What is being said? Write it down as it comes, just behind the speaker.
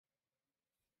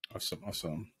Awesome.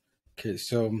 Awesome. Okay.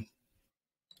 So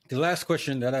the last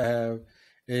question that I have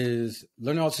is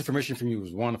learning all this information from you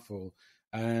was wonderful.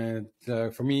 And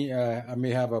for me, I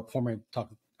may have an appointment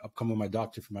upcoming with my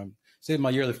doctor for my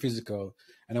yearly physical,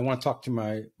 and I want to talk to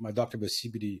my doctor about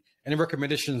CBD. Any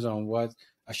recommendations on what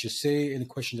I should say? Any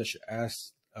questions I should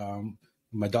ask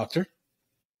my doctor?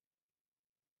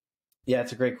 Yeah,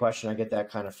 it's a great question. I get that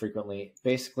kind of frequently.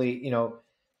 Basically,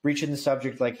 reaching the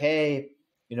subject like, hey,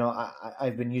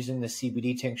 I've been using the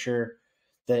CBD tincture,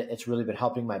 that it's really been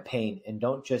helping my pain. And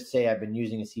don't just say I've been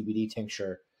using a CBD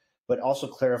tincture, but also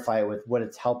clarify it with what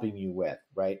it's helping you with,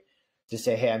 right? To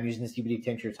say, hey, I'm using the CBD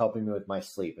tincture, it's helping me with my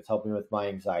sleep, it's helping me with my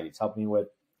anxiety, it's helping me with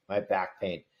my back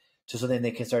pain. So then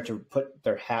they can start to put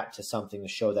their hat to something to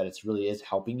show that it really is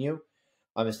helping you,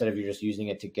 instead of you're just using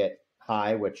it to get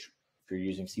high, which if you're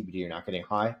using CBD, you're not getting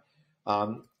high.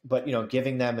 But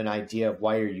giving them an idea of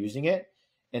why you're using it,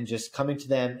 and just coming to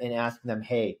them and asking them,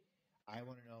 hey, I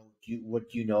want to know, what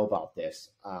do you know about this?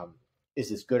 Is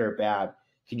this good or bad?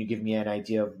 Can you give me an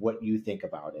idea of what you think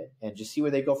about it? And just see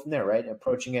where they go from there, right?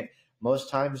 Approaching it, most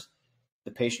times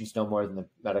the patients know more than the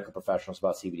medical professionals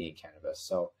about CBD and cannabis.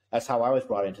 So that's how I was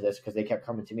brought into this, because they kept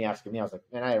coming to me, asking me. I was like,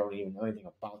 man, I don't even know anything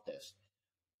about this.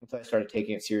 Until I started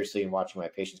taking it seriously and watching my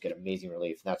patients get amazing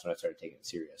relief. And that's when I started taking it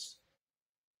serious.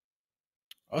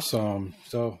 Awesome.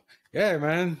 So yeah,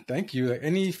 man, thank you.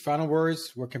 Any final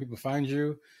words? Where can people find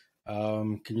you?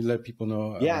 Can you let people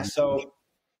know? Yeah.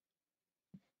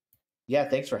 Yeah,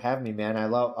 thanks for having me, man. I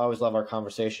always love our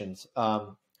conversations.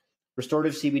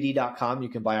 RestorativCBD.com. You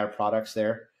can buy our products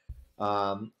there.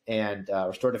 And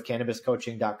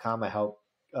RestorativCannabisCoaching.com. I help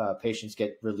patients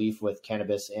get relief with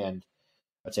cannabis, and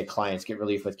I'd say clients get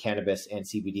relief with cannabis and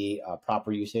CBD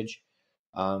proper usage.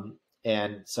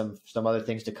 And some other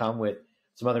things to come with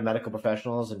some other medical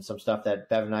professionals, and some stuff that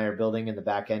Bev and I are building in the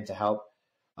back end to help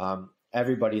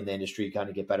everybody in the industry kind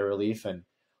of get better relief, and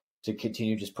to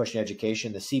continue just pushing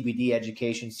education. The CBD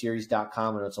Education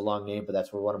Series.com, and it's a long name, but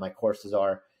that's where one of my courses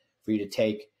are for you to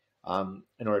take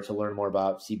in order to learn more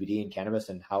about CBD and cannabis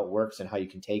and how it works and how you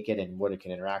can take it and what it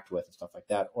can interact with and stuff like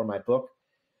that. Or my book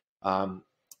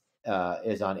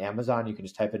is on Amazon. You can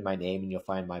just type in my name and you'll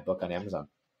find my book on Amazon.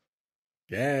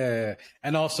 Yeah.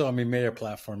 And also on Mimea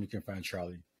platform, you can find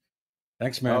Charlie.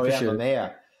 Thanks, man. Oh, yeah,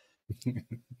 Mimea.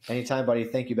 Anytime, buddy.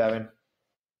 Thank you, Bevan.